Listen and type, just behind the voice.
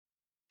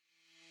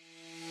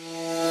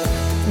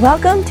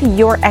Welcome to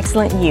Your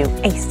Excellent You,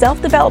 a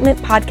self-development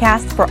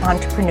podcast for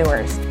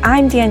entrepreneurs.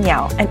 I'm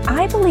Danielle, and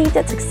I believe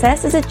that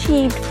success is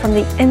achieved from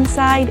the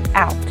inside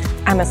out.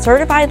 I'm a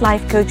certified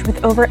life coach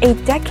with over a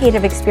decade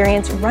of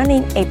experience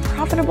running a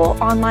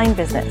profitable online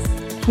business.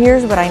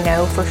 Here's what I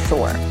know for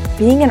sure.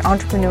 Being an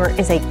entrepreneur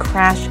is a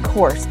crash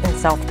course in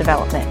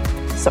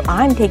self-development. So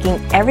I'm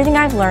taking everything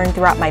I've learned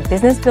throughout my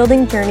business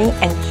building journey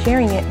and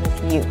sharing it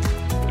with you.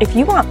 If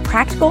you want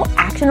practical,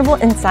 actionable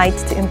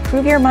insights to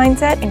improve your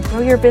mindset and grow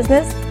your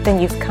business, then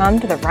you've come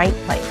to the right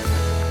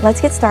place.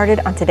 Let's get started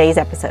on today's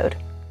episode.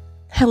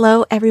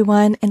 Hello,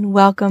 everyone, and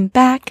welcome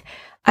back.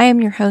 I am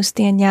your host,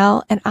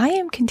 Danielle, and I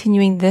am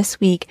continuing this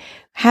week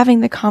having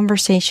the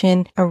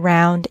conversation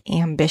around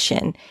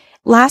ambition.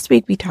 Last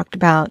week, we talked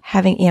about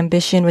having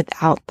ambition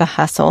without the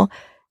hustle.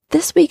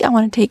 This week, I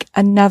want to take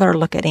another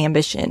look at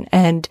ambition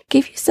and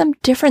give you some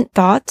different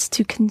thoughts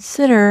to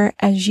consider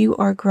as you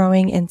are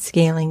growing and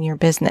scaling your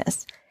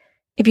business.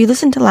 If you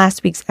listened to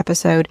last week's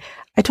episode,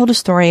 I told a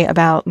story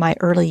about my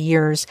early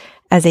years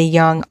as a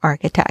young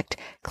architect,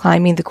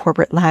 climbing the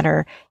corporate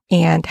ladder,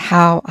 and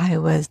how I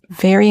was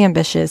very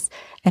ambitious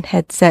and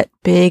had set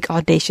big,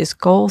 audacious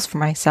goals for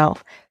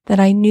myself that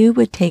I knew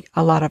would take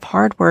a lot of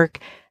hard work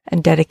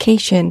and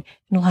dedication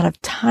and a lot of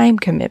time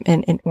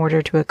commitment in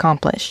order to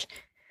accomplish.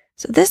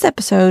 So this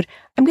episode,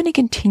 I'm going to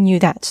continue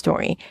that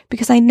story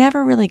because I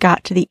never really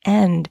got to the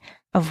end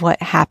of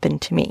what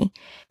happened to me.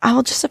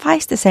 I'll just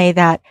suffice to say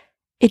that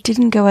it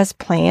didn't go as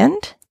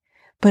planned,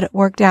 but it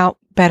worked out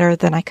better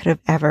than I could have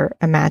ever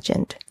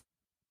imagined.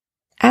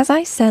 As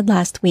I said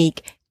last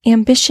week,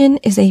 ambition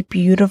is a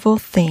beautiful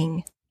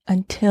thing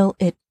until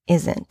it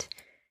isn't.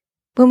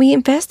 When we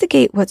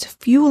investigate what's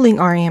fueling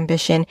our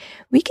ambition,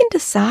 we can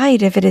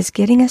decide if it is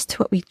getting us to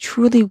what we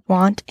truly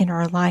want in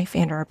our life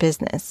and our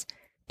business.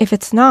 If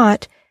it's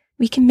not,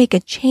 we can make a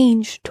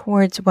change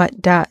towards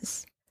what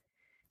does.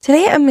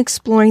 Today, I'm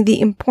exploring the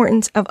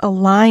importance of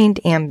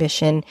aligned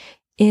ambition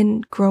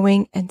in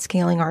growing and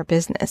scaling our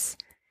business.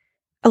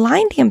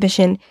 Aligned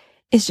ambition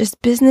is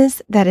just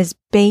business that is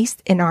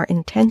based in our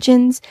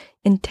intentions,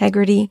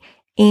 integrity,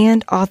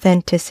 and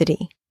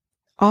authenticity.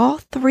 All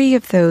three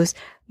of those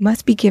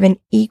must be given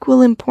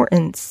equal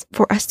importance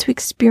for us to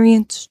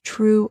experience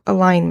true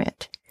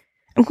alignment.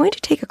 I'm going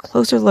to take a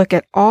closer look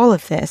at all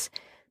of this,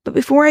 but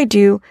before I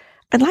do,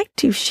 I'd like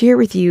to share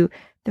with you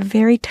the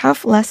very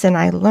tough lesson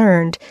I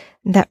learned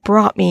that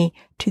brought me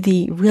to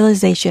the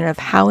realization of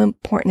how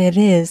important it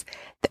is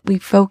that we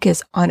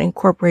focus on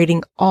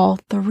incorporating all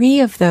three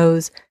of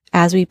those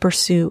as we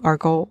pursue our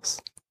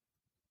goals.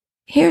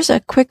 Here's a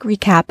quick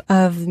recap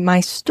of my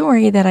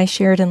story that I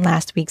shared in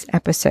last week's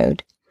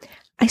episode.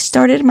 I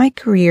started my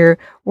career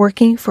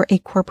working for a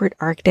corporate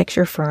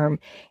architecture firm.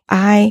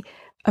 I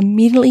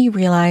immediately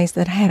realized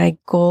that I had a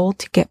goal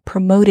to get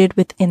promoted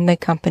within the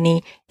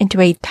company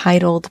into a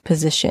titled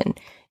position.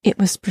 It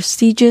was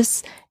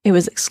prestigious, it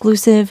was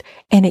exclusive,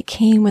 and it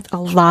came with a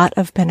lot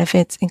of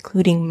benefits,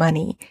 including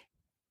money.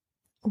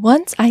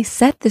 Once I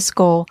set this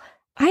goal,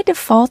 I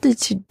defaulted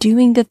to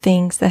doing the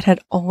things that had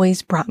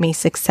always brought me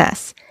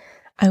success.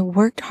 I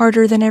worked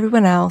harder than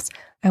everyone else,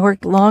 I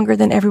worked longer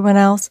than everyone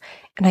else,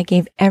 and I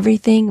gave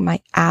everything my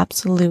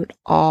absolute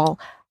all.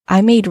 I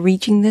made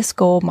reaching this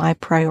goal my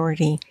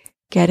priority.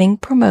 Getting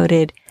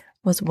promoted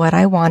was what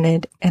I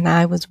wanted, and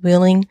I was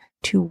willing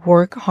to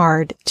work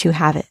hard to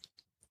have it.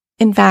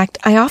 In fact,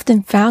 I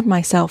often found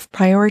myself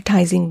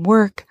prioritizing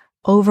work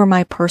over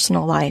my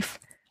personal life.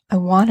 I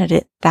wanted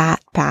it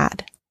that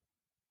bad.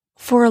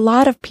 For a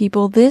lot of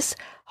people, this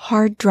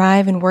hard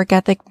drive and work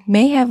ethic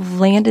may have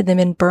landed them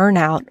in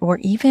burnout or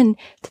even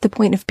to the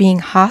point of being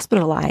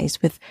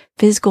hospitalized with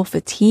physical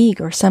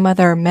fatigue or some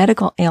other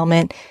medical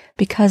ailment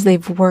because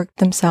they've worked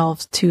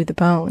themselves to the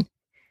bone.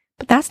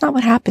 But that's not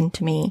what happened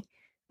to me.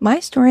 My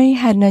story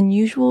had an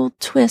unusual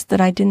twist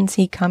that I didn't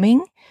see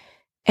coming,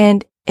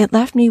 and it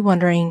left me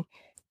wondering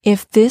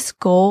if this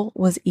goal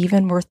was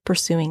even worth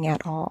pursuing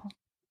at all.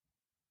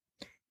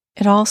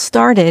 It all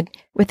started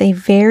with a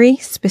very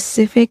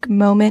specific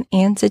moment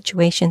and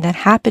situation that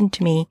happened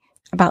to me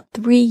about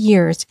 3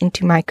 years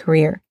into my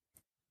career.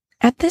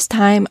 At this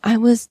time, I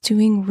was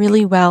doing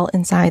really well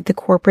inside the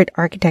corporate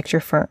architecture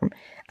firm.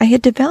 I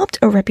had developed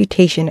a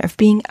reputation of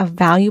being a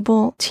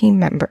valuable team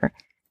member.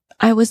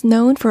 I was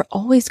known for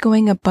always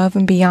going above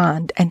and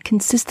beyond and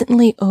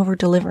consistently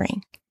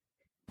over-delivering.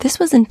 This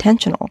was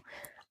intentional.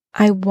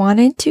 I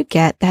wanted to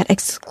get that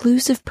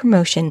exclusive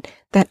promotion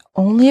that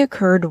only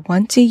occurred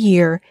once a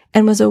year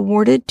and was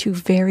awarded to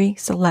very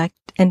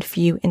select and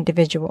few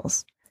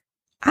individuals.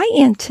 I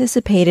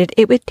anticipated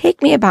it would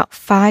take me about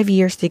 5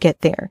 years to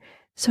get there,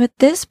 so at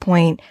this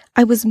point,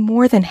 I was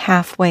more than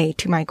halfway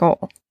to my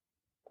goal.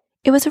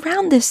 It was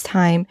around this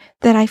time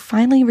that I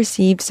finally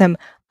received some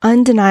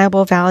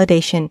undeniable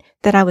validation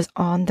that I was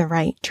on the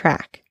right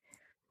track.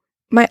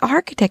 My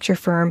architecture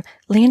firm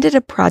landed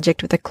a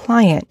project with a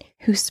client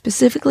who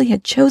specifically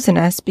had chosen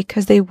us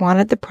because they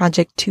wanted the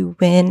project to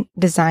win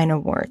design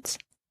awards.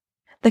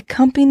 The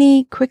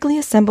company quickly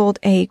assembled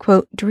a,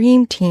 quote,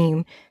 dream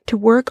team to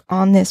work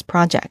on this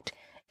project,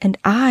 and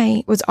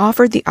I was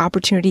offered the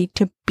opportunity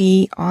to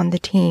be on the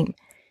team.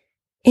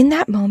 In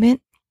that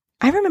moment,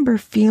 I remember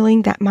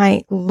feeling that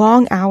my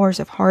long hours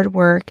of hard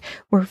work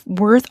were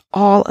worth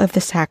all of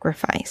the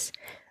sacrifice.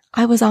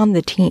 I was on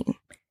the team.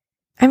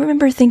 I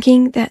remember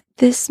thinking that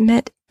this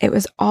meant it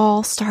was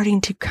all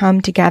starting to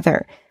come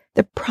together.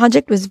 The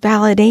project was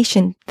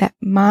validation that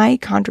my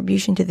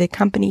contribution to the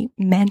company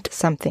meant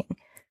something.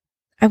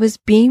 I was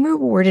being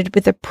rewarded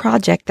with a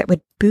project that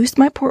would boost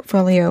my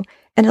portfolio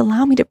and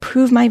allow me to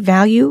prove my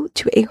value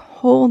to a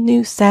whole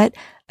new set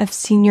of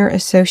senior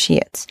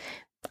associates.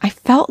 I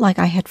felt like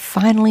I had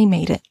finally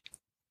made it.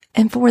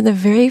 And for the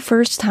very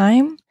first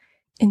time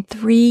in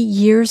 3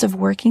 years of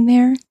working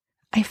there,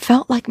 I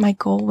felt like my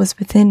goal was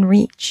within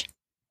reach.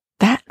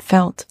 That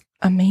felt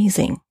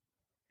amazing.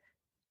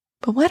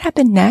 But what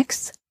happened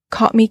next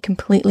caught me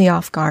completely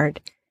off guard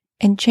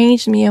and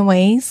changed me in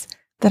ways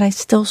that I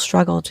still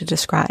struggle to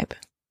describe.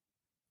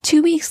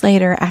 2 weeks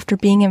later, after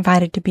being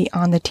invited to be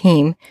on the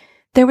team,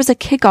 there was a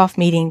kickoff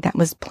meeting that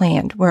was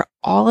planned where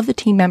all of the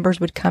team members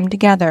would come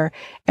together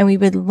and we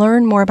would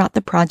learn more about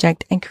the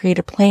project and create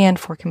a plan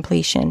for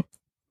completion.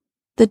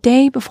 The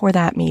day before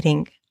that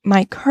meeting,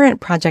 my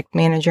current project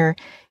manager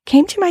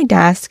came to my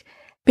desk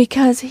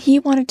because he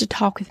wanted to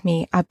talk with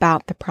me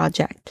about the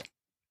project.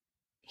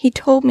 He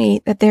told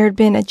me that there had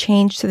been a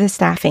change to the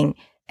staffing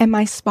and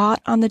my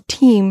spot on the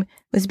team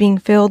was being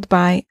filled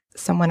by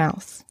someone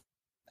else.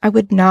 I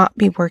would not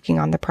be working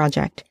on the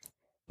project.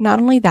 Not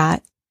only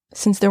that,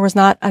 since there was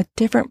not a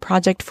different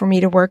project for me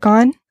to work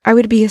on, I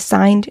would be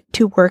assigned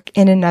to work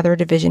in another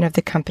division of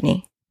the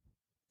company.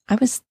 I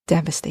was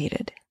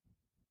devastated.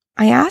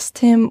 I asked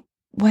him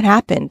what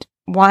happened,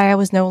 why I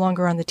was no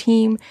longer on the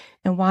team,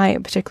 and why a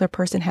particular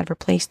person had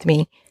replaced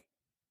me,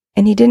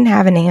 and he didn't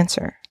have an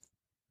answer.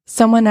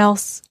 Someone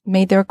else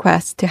made the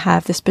request to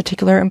have this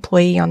particular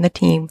employee on the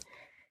team,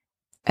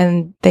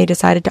 and they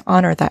decided to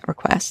honor that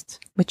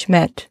request, which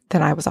meant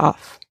that I was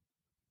off.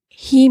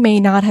 He may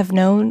not have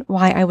known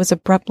why I was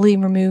abruptly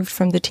removed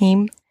from the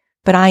team,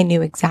 but I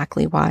knew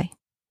exactly why.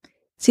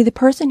 See, the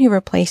person who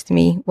replaced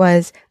me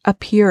was a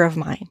peer of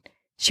mine.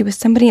 She was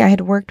somebody I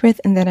had worked with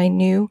and that I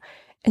knew,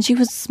 and she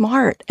was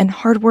smart and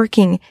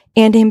hardworking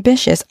and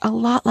ambitious, a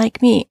lot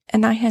like me,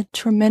 and I had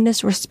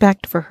tremendous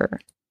respect for her.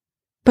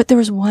 But there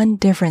was one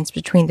difference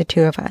between the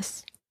two of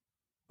us.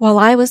 While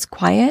I was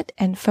quiet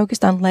and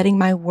focused on letting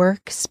my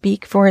work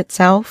speak for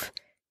itself,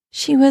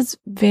 she was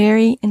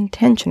very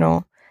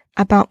intentional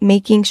about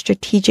making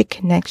strategic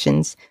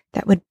connections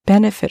that would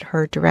benefit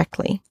her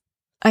directly.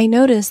 I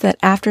noticed that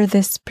after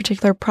this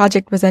particular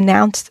project was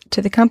announced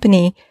to the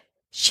company,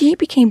 she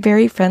became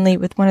very friendly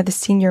with one of the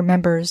senior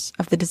members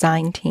of the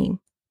design team.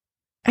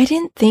 I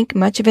didn't think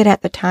much of it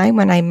at the time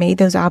when I made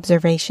those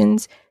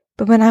observations,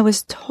 but when I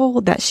was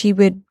told that she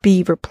would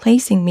be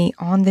replacing me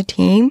on the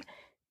team,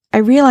 I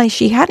realized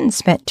she hadn't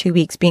spent 2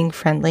 weeks being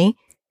friendly.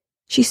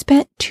 She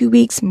spent 2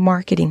 weeks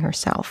marketing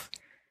herself,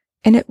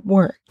 and it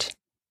worked.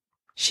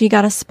 She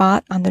got a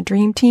spot on the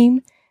dream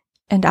team,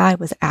 and I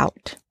was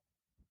out.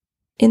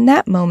 In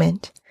that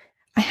moment,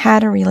 I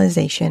had a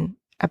realization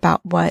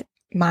about what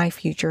my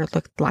future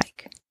looked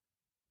like.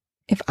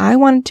 If I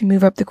wanted to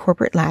move up the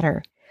corporate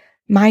ladder,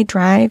 my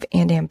drive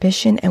and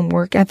ambition and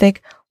work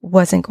ethic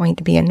wasn't going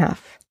to be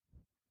enough.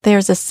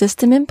 There's a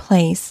system in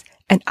place,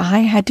 and I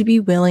had to be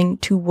willing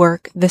to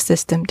work the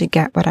system to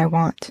get what I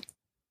want.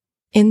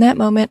 In that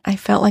moment, I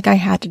felt like I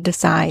had to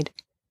decide,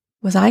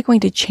 was I going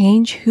to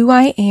change who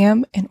I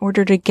am in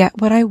order to get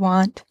what I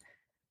want,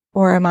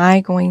 or am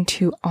I going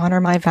to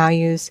honor my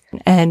values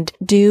and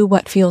do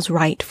what feels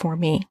right for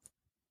me?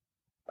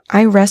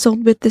 I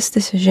wrestled with this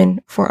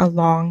decision for a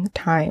long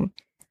time.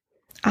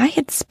 I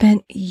had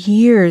spent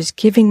years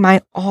giving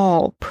my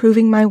all,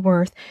 proving my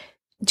worth,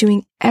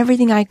 doing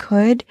everything I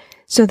could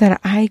so that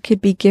I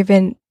could be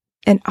given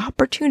an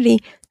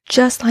opportunity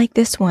just like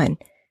this one,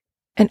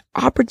 an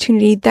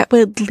opportunity that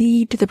would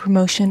lead to the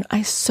promotion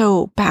I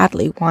so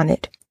badly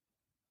wanted.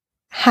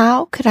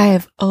 How could I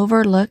have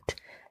overlooked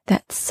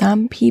that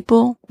some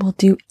people will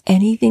do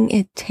anything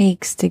it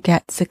takes to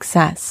get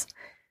success?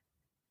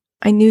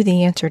 I knew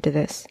the answer to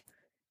this.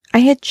 I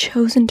had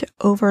chosen to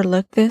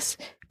overlook this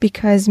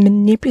because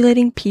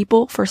manipulating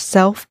people for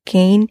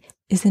self-gain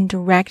is in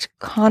direct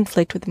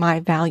conflict with my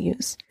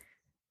values.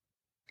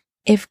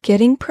 If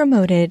getting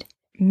promoted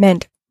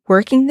meant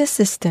working the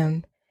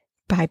system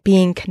by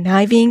being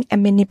conniving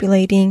and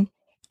manipulating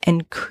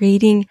and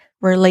creating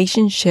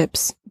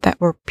relationships that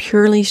were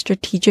purely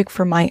strategic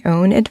for my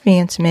own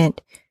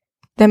advancement,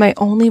 then my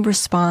only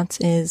response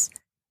is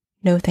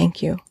no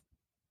thank you.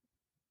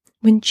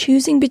 When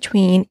choosing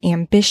between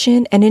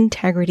ambition and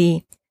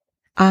integrity,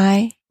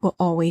 I will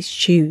always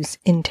choose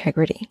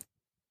integrity.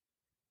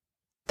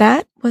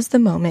 That was the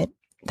moment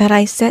that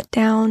I set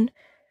down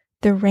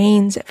the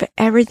reins of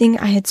everything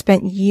I had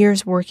spent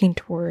years working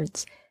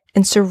towards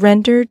and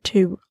surrendered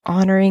to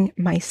honoring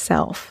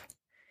myself.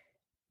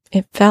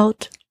 It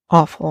felt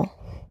awful.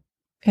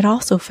 It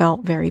also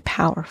felt very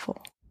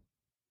powerful.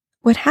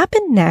 What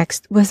happened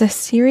next was a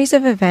series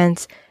of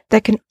events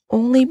that can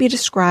only be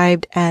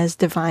described as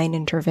divine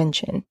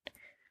intervention.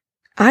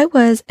 I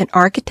was an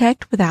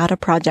architect without a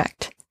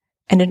project,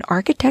 and an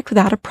architect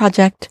without a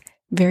project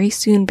very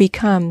soon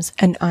becomes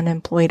an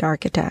unemployed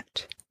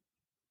architect.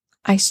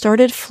 I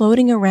started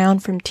floating around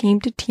from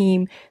team to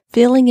team,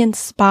 filling in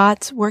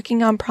spots,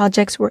 working on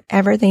projects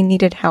wherever they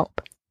needed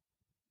help.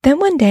 Then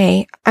one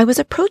day, I was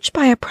approached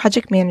by a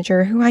project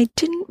manager who I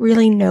didn't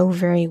really know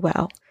very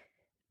well.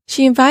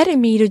 She invited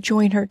me to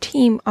join her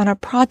team on a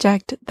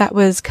project that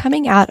was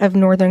coming out of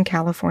Northern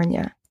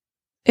California.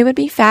 It would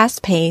be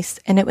fast-paced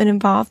and it would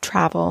involve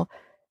travel,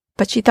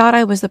 but she thought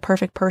I was the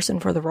perfect person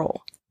for the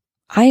role.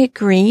 I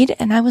agreed,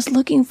 and I was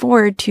looking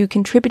forward to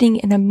contributing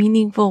in a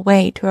meaningful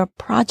way to a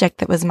project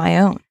that was my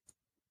own.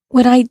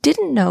 What I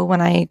didn't know when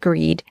I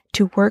agreed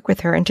to work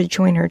with her and to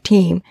join her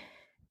team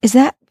is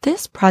that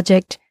this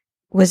project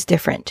was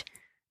different.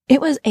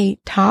 It was a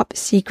top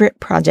secret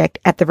project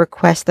at the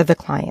request of the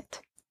client.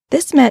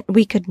 This meant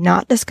we could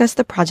not discuss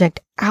the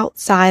project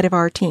outside of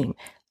our team.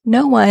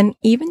 No one,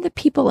 even the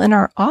people in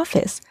our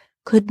office,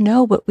 could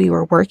know what we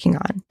were working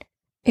on.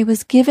 It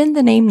was given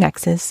the name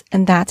Nexus,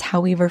 and that's how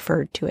we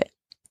referred to it.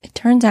 It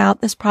turns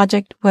out this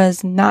project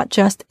was not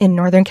just in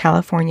Northern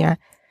California.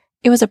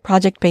 It was a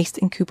project based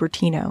in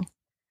Cupertino.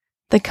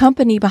 The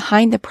company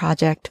behind the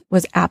project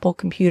was Apple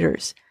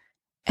Computers,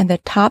 and the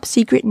top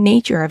secret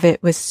nature of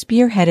it was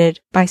spearheaded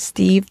by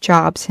Steve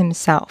Jobs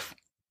himself.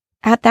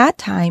 At that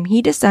time,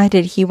 he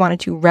decided he wanted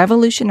to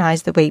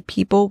revolutionize the way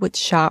people would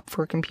shop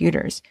for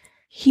computers.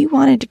 He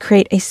wanted to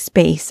create a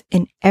space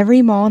in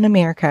every mall in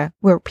America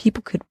where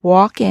people could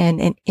walk in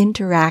and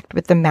interact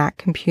with the Mac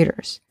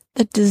computers.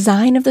 The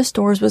design of the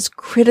stores was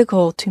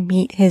critical to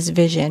meet his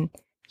vision.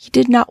 He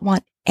did not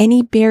want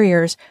any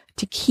barriers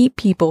to keep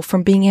people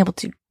from being able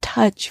to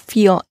touch,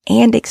 feel,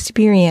 and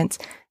experience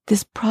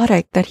this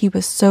product that he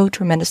was so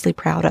tremendously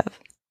proud of.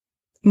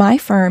 My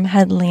firm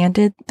had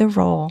landed the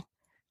role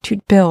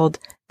to build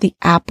the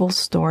Apple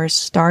stores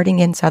starting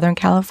in Southern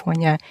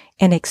California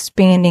and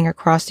expanding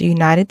across the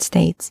United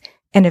States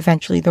and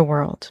eventually the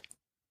world.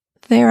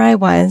 There I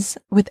was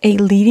with a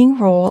leading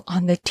role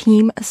on the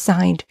team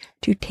assigned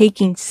to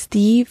taking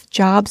Steve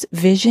Jobs'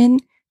 vision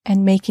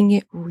and making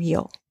it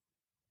real.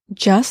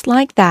 Just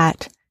like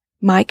that,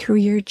 my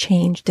career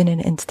changed in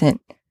an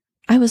instant.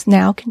 I was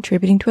now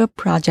contributing to a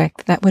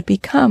project that would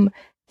become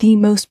the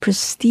most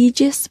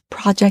prestigious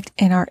project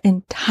in our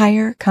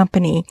entire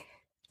company,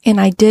 and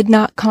I did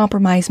not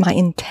compromise my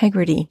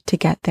integrity to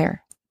get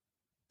there.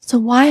 So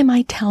why am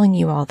I telling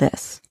you all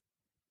this?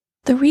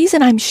 The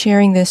reason I'm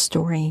sharing this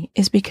story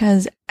is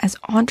because as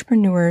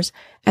entrepreneurs,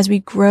 as we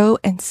grow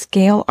and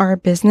scale our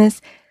business,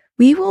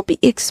 we will be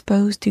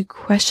exposed to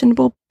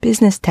questionable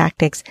business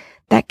tactics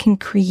that can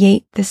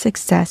create the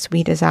success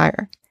we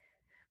desire.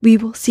 We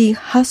will see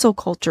hustle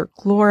culture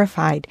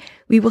glorified.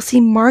 We will see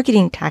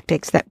marketing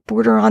tactics that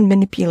border on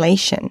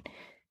manipulation.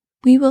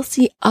 We will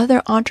see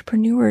other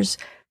entrepreneurs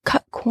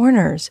cut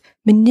corners,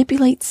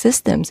 manipulate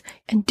systems,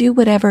 and do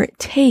whatever it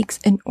takes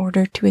in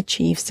order to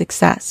achieve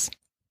success.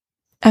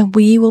 And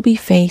we will be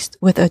faced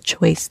with a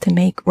choice to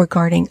make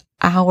regarding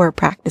our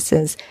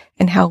practices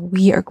and how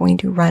we are going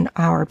to run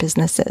our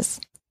businesses.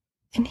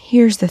 And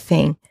here's the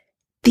thing.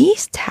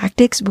 These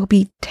tactics will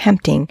be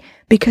tempting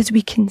because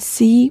we can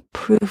see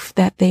proof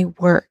that they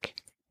work.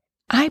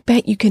 I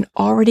bet you can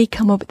already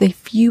come up with a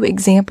few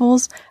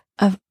examples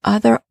of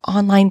other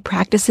online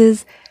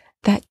practices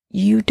that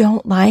you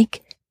don't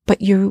like, but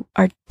you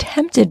are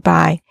tempted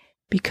by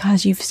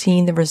because you've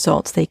seen the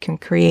results they can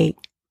create.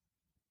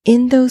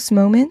 In those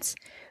moments,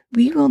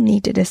 we will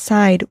need to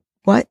decide,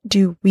 what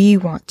do we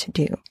want to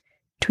do?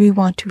 Do we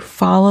want to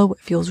follow what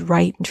feels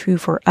right and true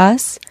for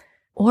us,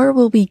 or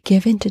will we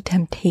give in to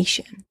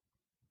temptation?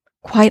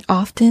 Quite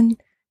often,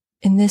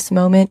 in this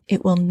moment,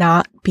 it will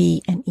not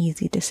be an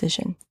easy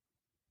decision.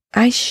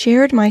 I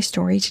shared my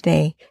story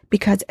today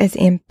because as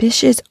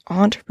ambitious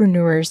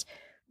entrepreneurs,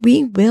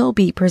 we will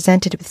be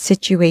presented with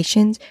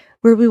situations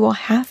where we will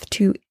have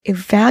to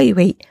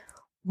evaluate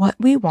what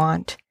we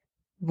want,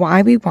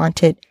 why we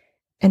want it,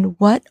 and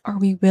what are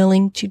we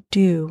willing to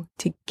do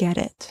to get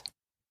it.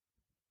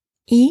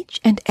 Each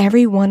and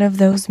every one of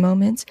those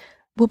moments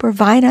will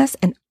provide us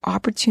an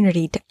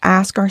opportunity to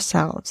ask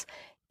ourselves,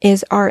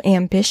 is our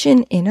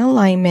ambition in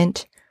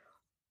alignment,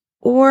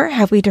 or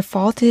have we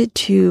defaulted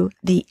to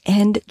the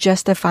end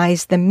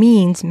justifies the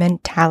means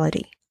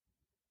mentality?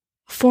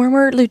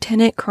 Former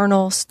Lieutenant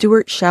Colonel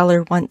Stuart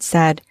Scheller once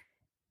said,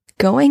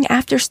 "Going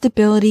after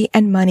stability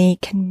and money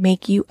can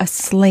make you a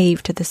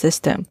slave to the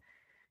system,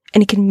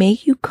 and it can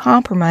make you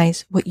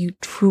compromise what you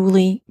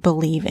truly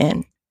believe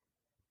in."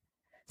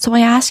 So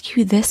I ask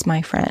you this,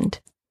 my friend.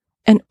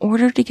 In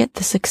order to get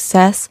the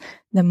success,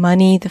 the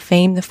money, the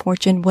fame, the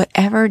fortune,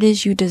 whatever it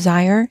is you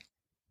desire,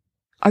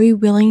 are you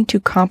willing to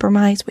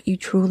compromise what you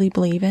truly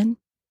believe in?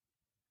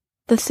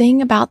 The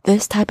thing about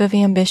this type of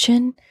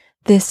ambition,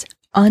 this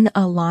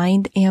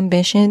unaligned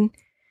ambition,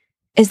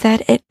 is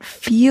that it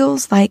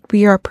feels like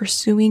we are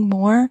pursuing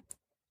more,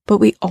 but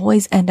we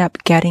always end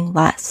up getting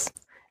less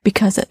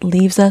because it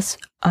leaves us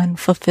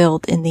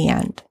unfulfilled in the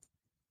end.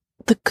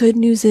 The good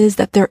news is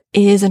that there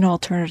is an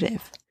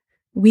alternative.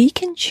 We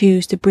can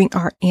choose to bring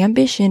our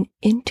ambition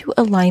into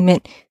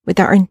alignment with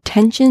our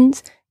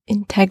intentions,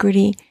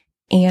 integrity,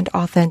 and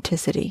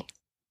authenticity.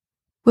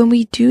 When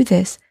we do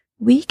this,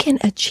 we can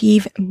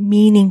achieve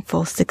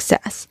meaningful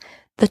success,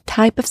 the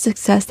type of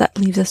success that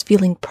leaves us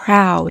feeling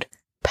proud,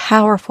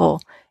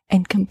 powerful,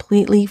 and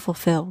completely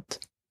fulfilled.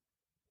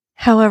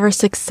 However,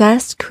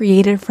 success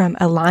created from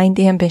aligned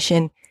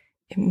ambition,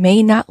 it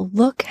may not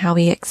look how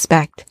we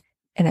expect,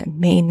 and it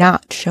may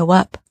not show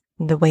up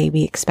the way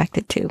we expect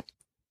it to.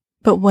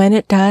 But when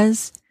it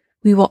does,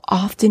 we will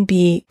often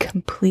be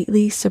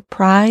completely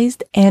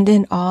surprised and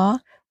in awe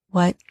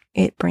what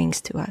it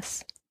brings to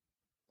us.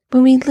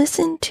 When we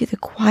listen to the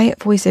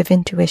quiet voice of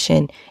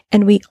intuition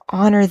and we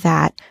honor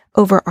that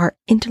over our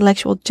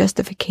intellectual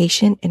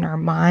justification in our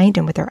mind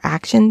and with our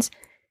actions,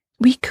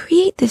 we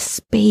create this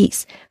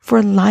space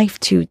for life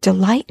to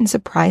delight and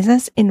surprise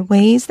us in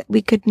ways that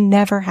we could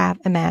never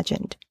have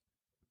imagined.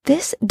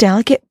 This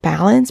delicate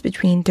balance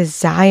between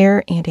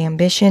desire and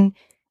ambition,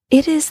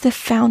 it is the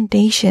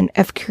foundation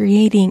of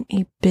creating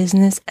a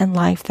business and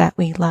life that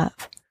we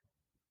love.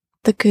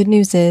 The good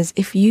news is,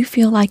 if you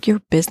feel like your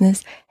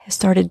business has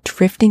started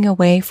drifting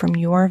away from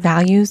your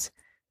values,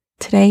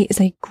 today is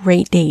a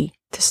great day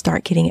to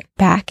start getting it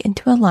back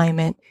into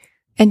alignment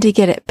and to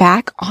get it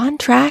back on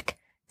track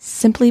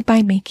simply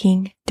by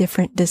making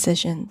different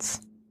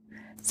decisions.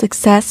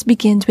 Success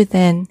begins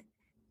within,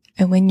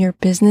 and when your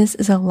business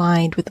is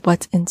aligned with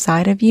what's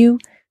inside of you,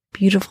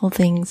 beautiful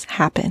things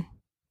happen.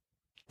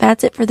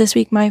 That's it for this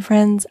week, my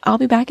friends. I'll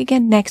be back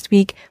again next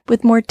week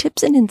with more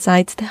tips and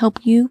insights to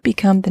help you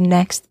become the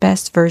next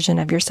best version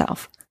of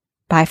yourself.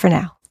 Bye for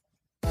now.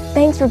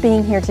 Thanks for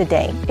being here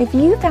today. If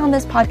you found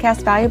this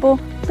podcast valuable,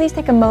 please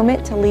take a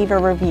moment to leave a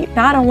review.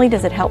 Not only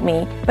does it help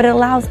me, but it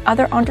allows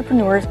other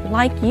entrepreneurs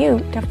like you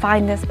to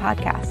find this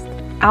podcast.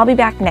 I'll be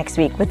back next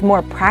week with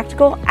more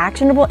practical,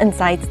 actionable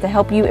insights to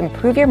help you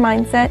improve your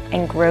mindset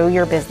and grow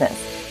your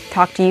business.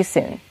 Talk to you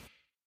soon.